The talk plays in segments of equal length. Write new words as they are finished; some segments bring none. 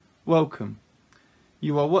Welcome.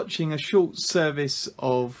 You are watching a short service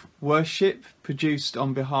of worship produced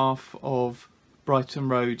on behalf of Brighton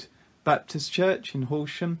Road Baptist Church in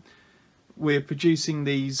Horsham. We're producing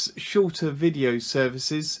these shorter video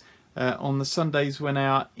services on the Sundays when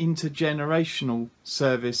our intergenerational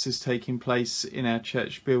service is taking place in our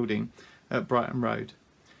church building at Brighton Road,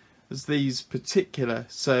 as these particular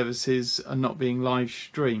services are not being live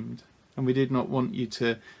streamed, and we did not want you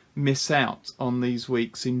to miss out on these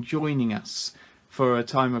weeks in joining us for a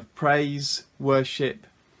time of praise, worship,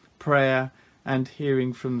 prayer and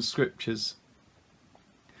hearing from the scriptures.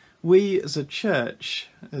 We as a church,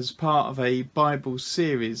 as part of a Bible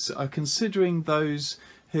series, are considering those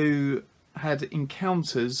who had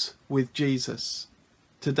encounters with Jesus.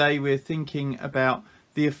 Today we're thinking about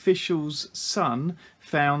the official's son,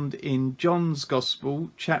 found in John's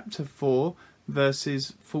Gospel, chapter 4,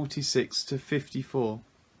 verses 46 to 54.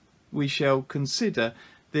 We shall consider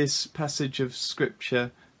this passage of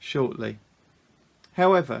scripture shortly.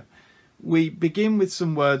 However, we begin with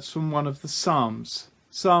some words from one of the Psalms,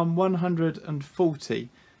 Psalm 140,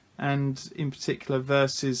 and in particular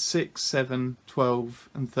verses 6, 7, 12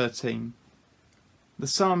 and 13. The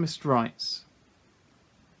psalmist writes,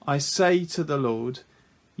 "I say to the Lord,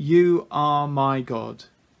 you are my God.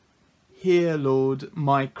 Hear, Lord,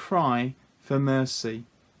 my cry for mercy.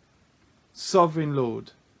 Sovereign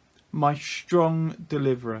Lord, my strong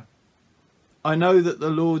deliverer. I know that the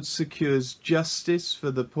Lord secures justice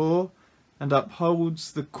for the poor and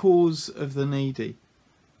upholds the cause of the needy.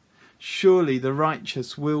 Surely the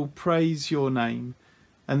righteous will praise your name,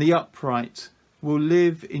 and the upright will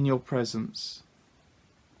live in your presence."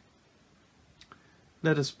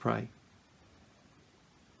 Let us pray.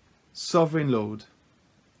 Sovereign Lord,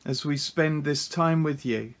 as we spend this time with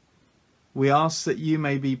you, we ask that you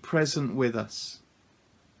may be present with us.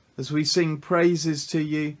 As we sing praises to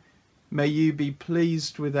you, may you be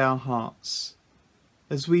pleased with our hearts.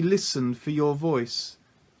 As we listen for your voice,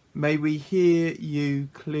 may we hear you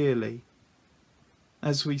clearly.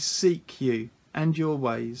 As we seek you and your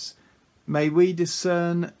ways, may we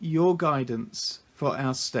discern your guidance for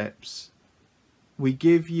our steps. We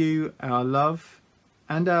give you our love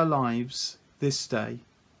and our lives this day.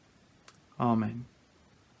 Amen.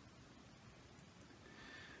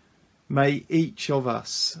 May each of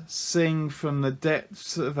us sing from the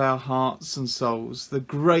depths of our hearts and souls the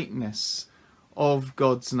greatness of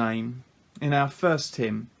God's name in our first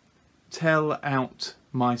hymn, "Tell Out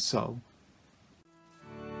My Soul."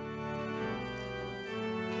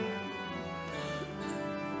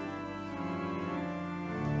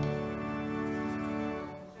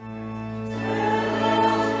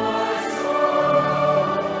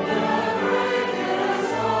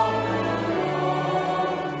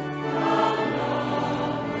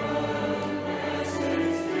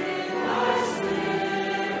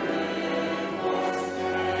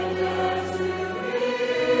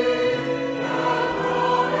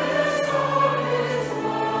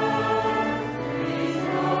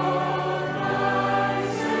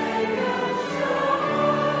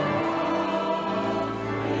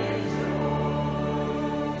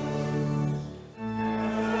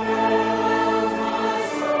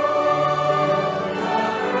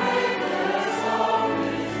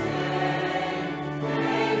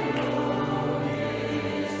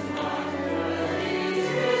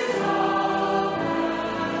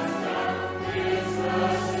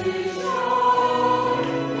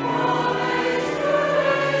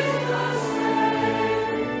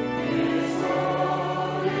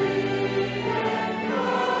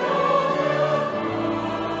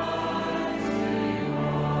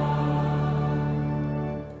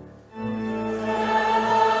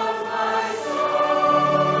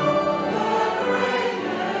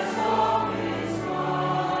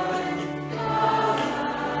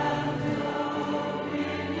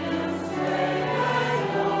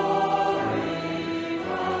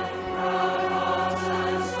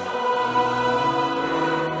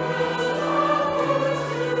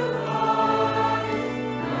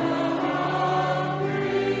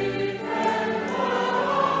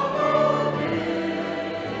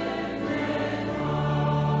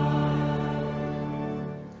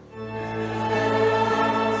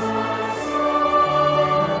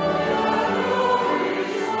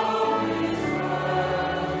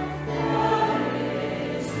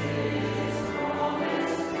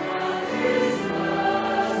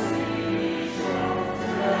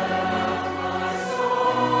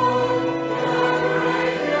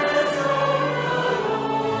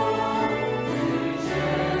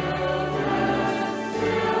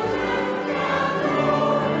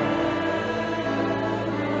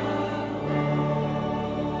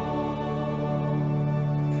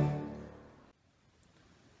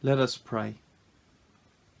 Let us pray.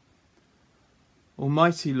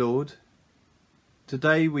 Almighty Lord,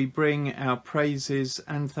 today we bring our praises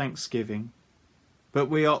and thanksgiving, but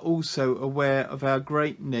we are also aware of our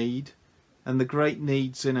great need and the great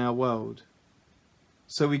needs in our world.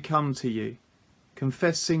 So we come to you,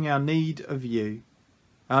 confessing our need of you,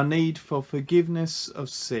 our need for forgiveness of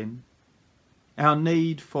sin, our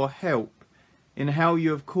need for help in how you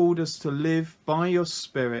have called us to live by your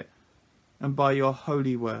Spirit and by your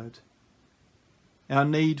holy word, our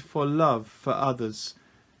need for love for others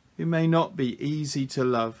who may not be easy to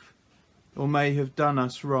love or may have done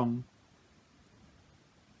us wrong.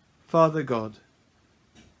 Father God,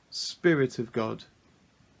 Spirit of God,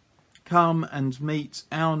 come and meet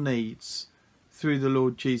our needs through the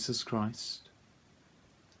Lord Jesus Christ.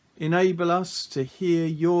 Enable us to hear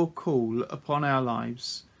your call upon our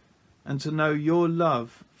lives and to know your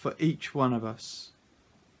love for each one of us.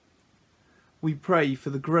 We pray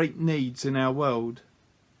for the great needs in our world,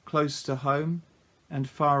 close to home and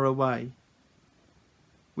far away.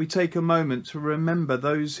 We take a moment to remember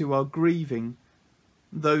those who are grieving,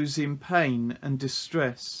 those in pain and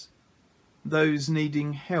distress, those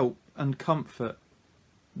needing help and comfort,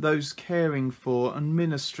 those caring for and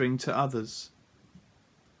ministering to others.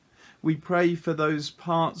 We pray for those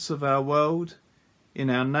parts of our world, in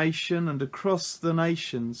our nation and across the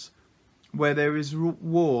nations, where there is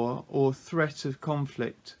war or threat of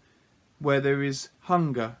conflict, where there is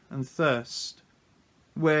hunger and thirst,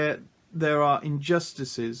 where there are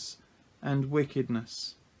injustices and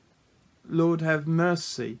wickedness. Lord, have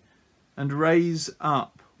mercy and raise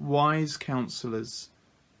up wise counsellors,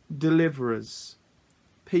 deliverers,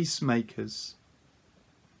 peacemakers.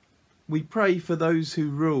 We pray for those who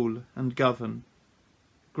rule and govern.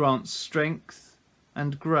 Grant strength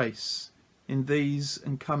and grace in these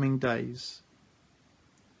and coming days.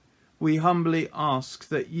 We humbly ask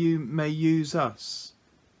that you may use us,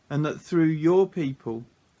 and that through your people,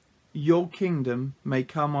 your kingdom may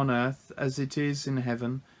come on earth as it is in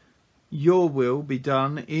heaven. Your will be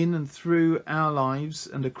done in and through our lives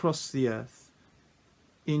and across the earth.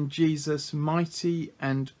 In Jesus' mighty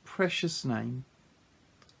and precious name.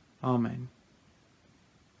 Amen.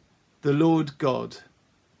 The Lord God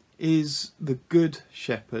is the good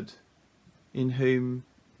shepherd in whom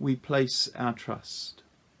we place our trust.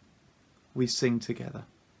 We sing together.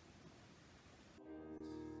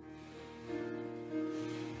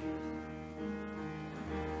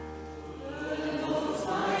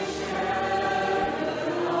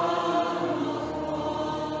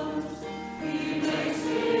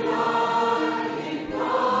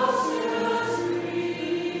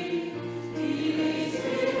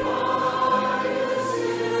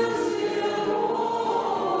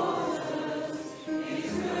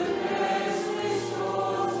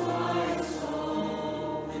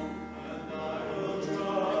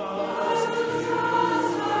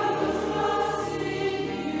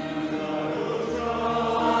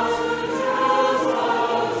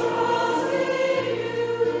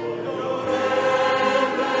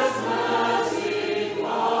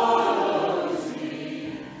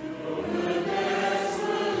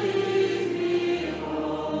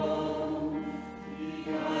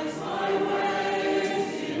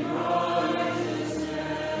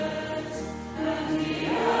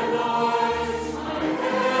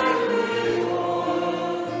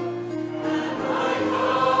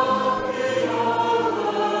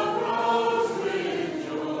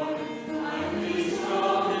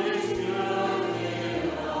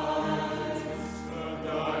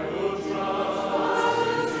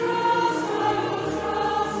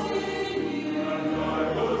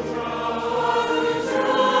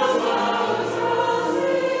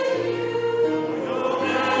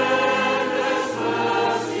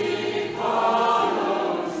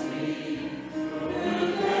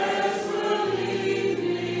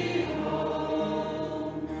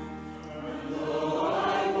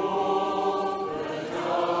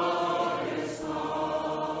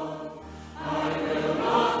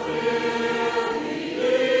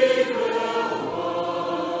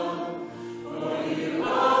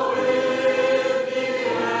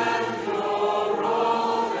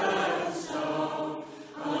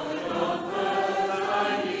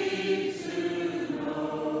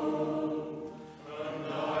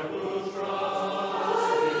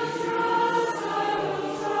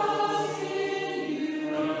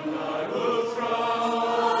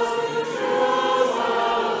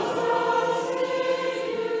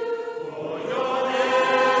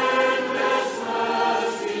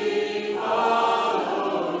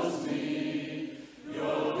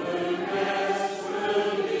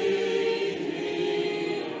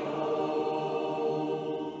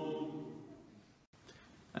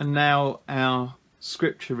 And now our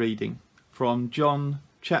scripture reading from John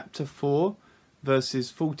chapter 4, verses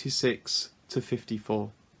 46 to 54.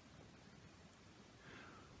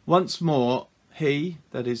 Once more he,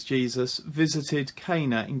 that is Jesus, visited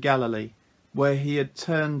Cana in Galilee, where he had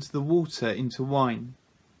turned the water into wine.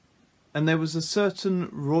 And there was a certain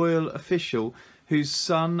royal official whose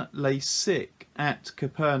son lay sick at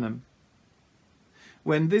Capernaum.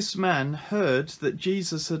 When this man heard that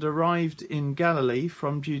Jesus had arrived in Galilee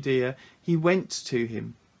from Judea, he went to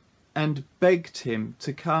him and begged him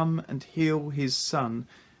to come and heal his son,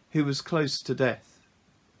 who was close to death.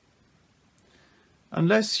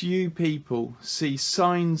 "Unless you people see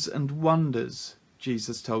signs and wonders,"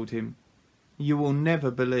 Jesus told him, "you will never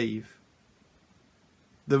believe."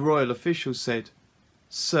 The royal official said,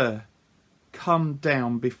 "Sir, come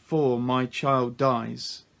down before my child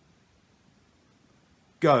dies."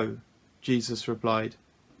 "Go," Jesus replied,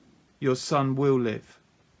 "your son will live."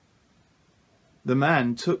 The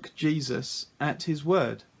man took Jesus at his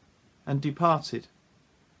word and departed.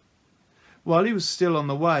 While he was still on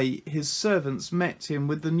the way, his servants met him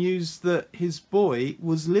with the news that his boy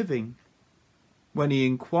was living. When he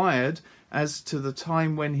inquired as to the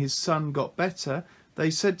time when his son got better,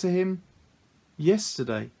 they said to him,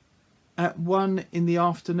 "Yesterday, at 1 in the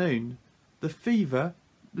afternoon, the fever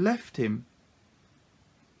left him."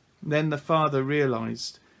 Then the father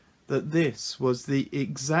realized that this was the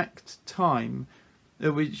exact time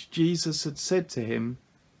at which Jesus had said to him,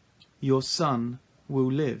 "Your son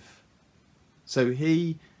will live." So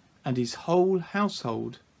he and his whole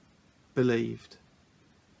household believed.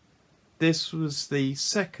 This was the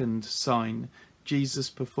second sign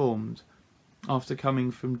Jesus performed after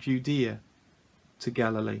coming from Judea to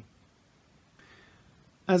Galilee.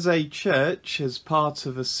 As a church, as part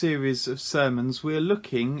of a series of sermons, we are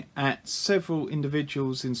looking at several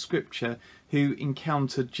individuals in Scripture who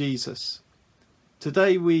encountered Jesus.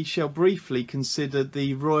 Today we shall briefly consider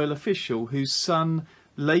the royal official whose son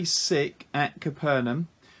lay sick at Capernaum,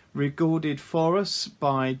 recorded for us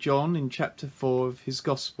by John in chapter 4 of his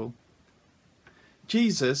Gospel.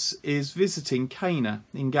 Jesus is visiting Cana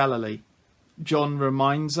in Galilee. John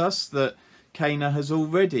reminds us that Cana has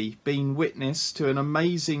already been witness to an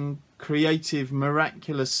amazing, creative,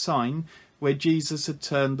 miraculous sign where Jesus had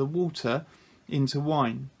turned the water into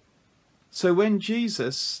wine. So when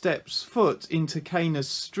Jesus steps foot into Cana's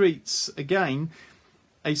streets again,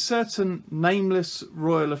 a certain nameless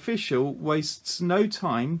royal official wastes no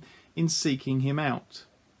time in seeking him out.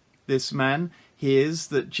 This man hears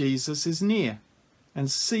that Jesus is near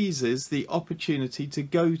and seizes the opportunity to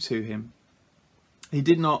go to him. He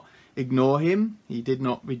did not ignore him, he did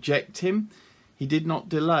not reject him, he did not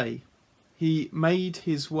delay. He made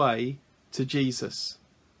his way to Jesus.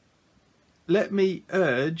 Let me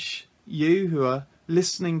urge you who are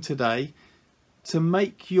listening today to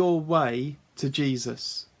make your way to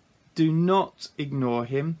Jesus. Do not ignore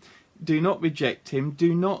him, do not reject him,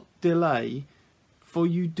 do not delay, for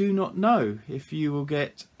you do not know if you will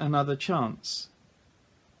get another chance.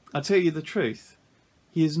 I tell you the truth,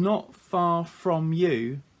 he is not far from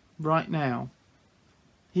you right now.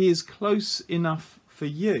 He is close enough for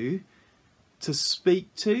you to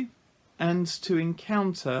speak to and to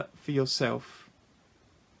encounter for yourself.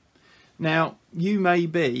 Now, you may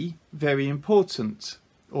be very important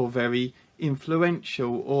or very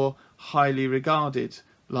influential or highly regarded,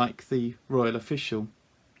 like the royal official.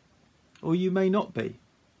 Or you may not be.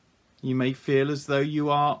 You may feel as though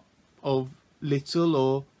you are of little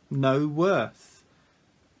or no worth.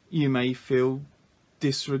 You may feel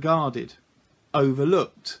disregarded,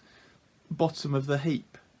 overlooked, bottom of the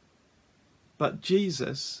heap. But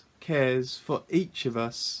Jesus cares for each of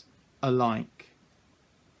us alike.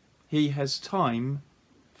 He has time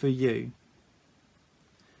for you.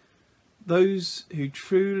 Those who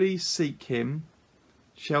truly seek him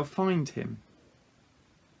shall find him.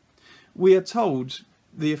 We are told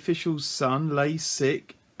the official's son lay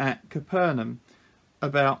sick at Capernaum,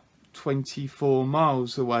 about 24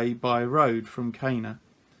 miles away by road from Cana.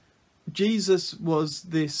 Jesus was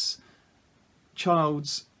this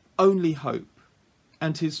child's only hope,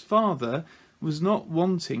 and his father was not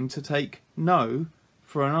wanting to take no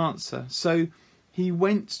for an answer. So he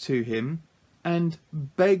went to him and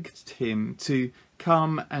begged him to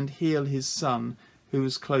come and heal his son, who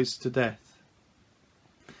was close to death.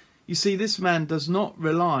 You see, this man does not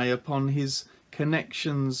rely upon his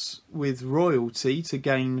connections with royalty to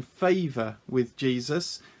gain favour with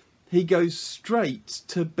Jesus. He goes straight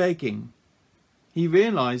to begging. He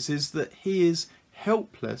realises that he is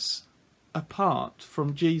helpless apart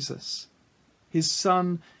from Jesus. His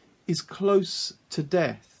son is close to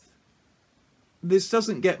death. this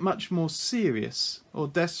doesn't get much more serious or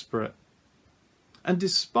desperate. And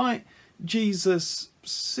despite Jesus'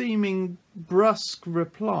 seeming brusque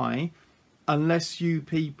reply, unless you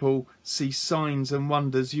people see signs and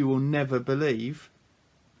wonders, you will never believe,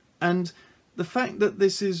 and the fact that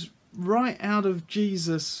this is right out of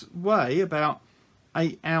Jesus' way, about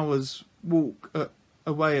 8 hours walk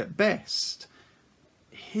away at best,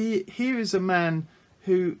 here is a man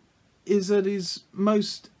who is at his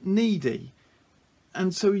most needy,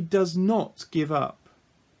 and so he does not give up.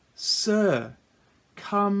 Sir,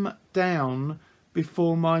 come down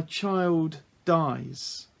before my child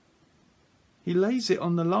dies. He lays it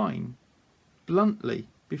on the line, bluntly,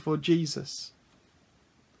 before Jesus.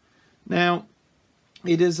 Now,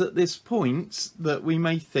 it is at this point that we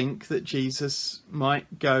may think that Jesus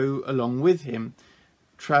might go along with him,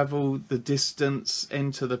 travel the distance,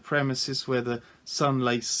 enter the premises where the son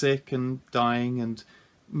lay sick and dying, and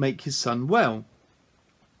make his son well.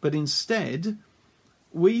 But instead,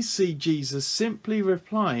 we see Jesus simply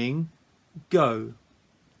replying, "Go,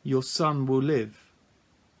 your son will live."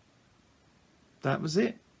 That was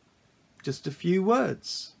it. Just a few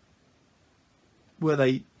words. Were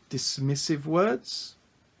they dismissive words?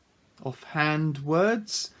 Offhand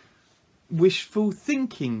words? Wishful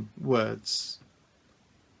thinking words?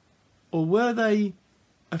 Or were they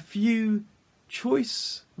a few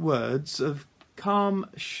choice words of calm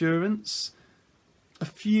assurance, a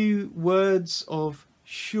few words of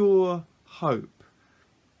sure hope,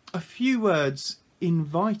 a few words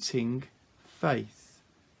inviting faith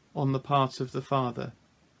on the part of the Father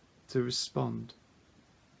to respond?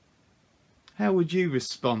 How would you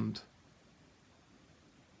respond?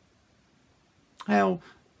 How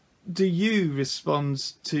do you respond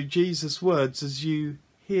to Jesus' words as you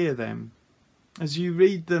hear them, as you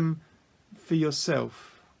read them for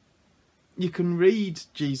yourself? You can read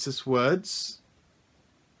Jesus' words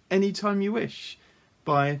anytime you wish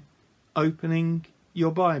by opening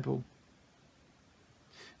your Bible.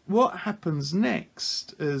 What happens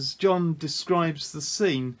next, as John describes the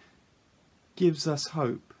scene, gives us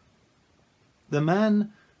hope. The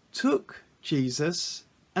man took Jesus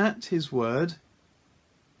at his word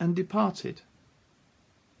and departed.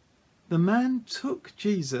 The man took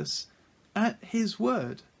Jesus at his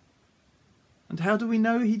word. And how do we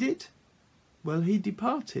know he did? Well, he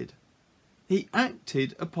departed. He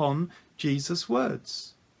acted upon Jesus'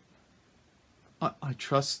 words. I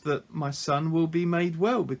trust that my son will be made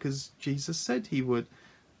well because Jesus said he would.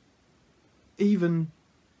 Even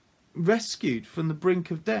rescued from the brink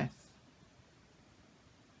of death.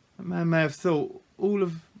 A man may have thought, all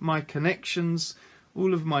of my connections,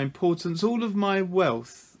 all of my importance, all of my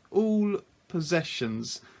wealth, all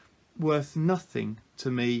possessions worth nothing to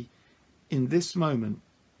me in this moment.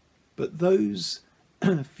 But those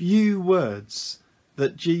few words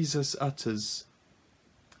that Jesus utters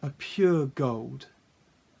are pure gold.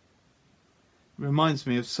 It reminds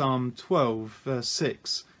me of Psalm 12, verse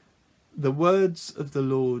 6. The words of the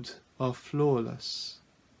Lord are flawless,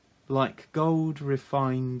 like gold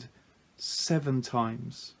refined 7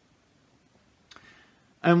 times.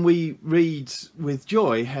 And we read with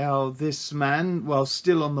joy how this man, while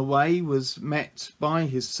still on the way, was met by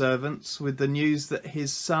his servants with the news that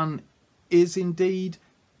his son is indeed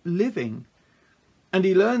living. And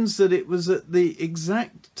he learns that it was at the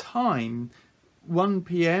exact time, 1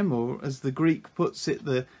 p.m, or as the Greek puts it,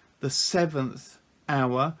 the 7th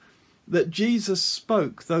hour, that Jesus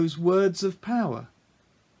spoke those words of power,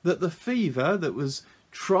 that the fever that was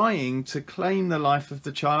trying to claim the life of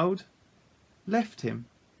the child left him.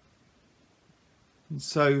 And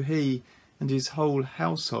so he and his whole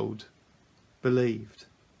household believed.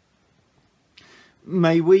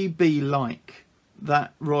 May we be like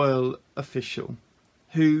that royal official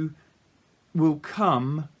who will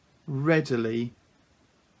come readily,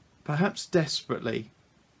 perhaps desperately,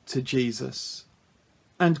 to Jesus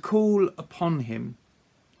and call upon him,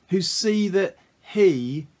 who see that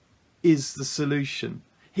he is the solution.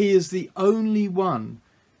 He is the only one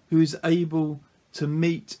who is able to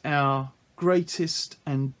meet our greatest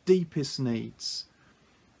and deepest needs,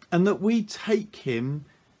 and that we take him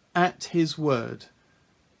at his word,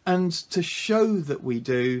 and to show that we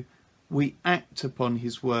do, we act upon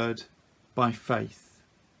his word by faith.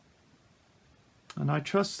 And I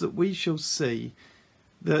trust that we shall see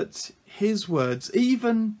that his words,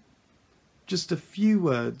 even just a few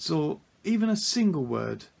words or even a single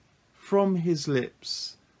word from his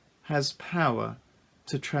lips, has power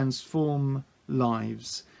to transform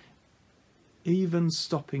lives, even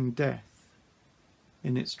stopping death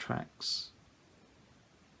in its tracks.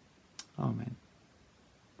 Amen.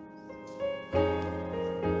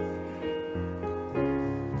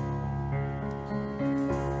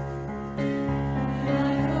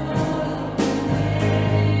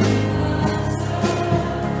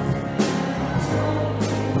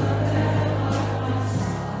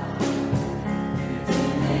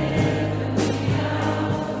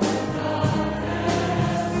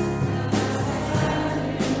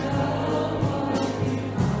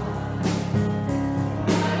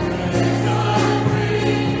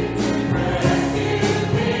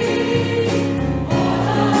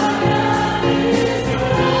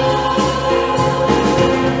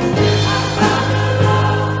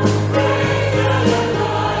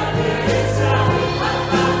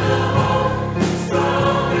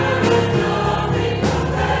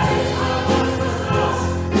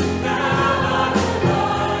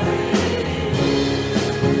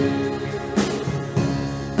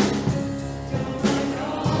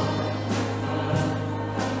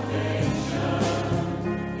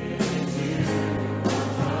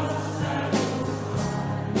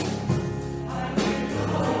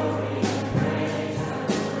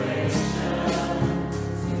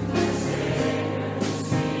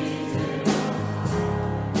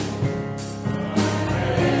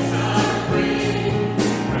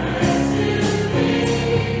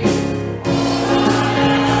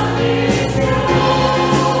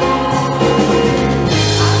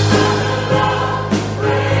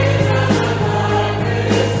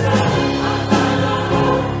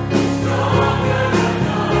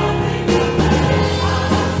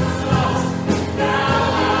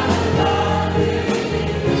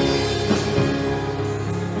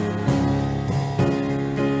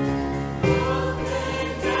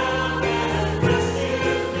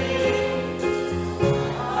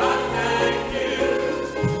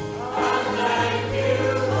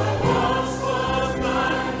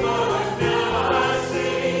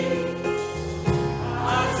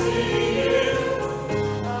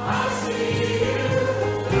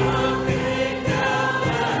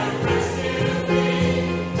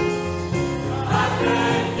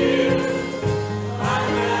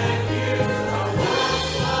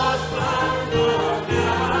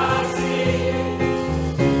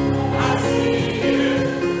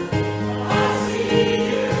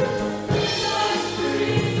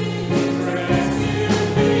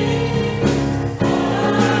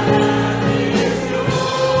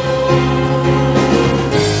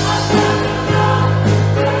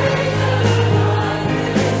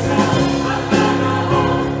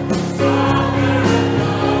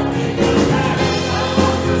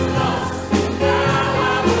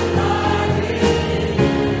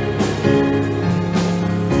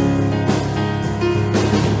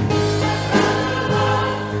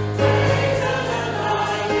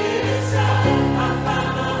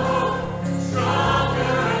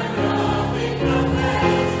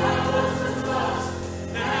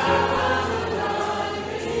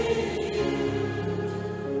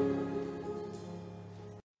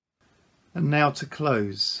 And now to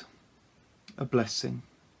close, a blessing.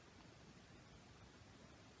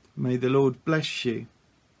 May the Lord bless you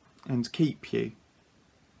and keep you.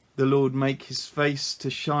 The Lord make his face to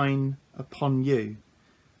shine upon you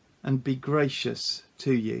and be gracious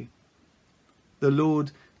to you. The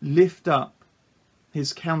Lord lift up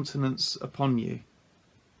his countenance upon you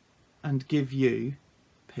and give you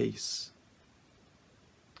peace.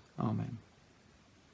 Amen.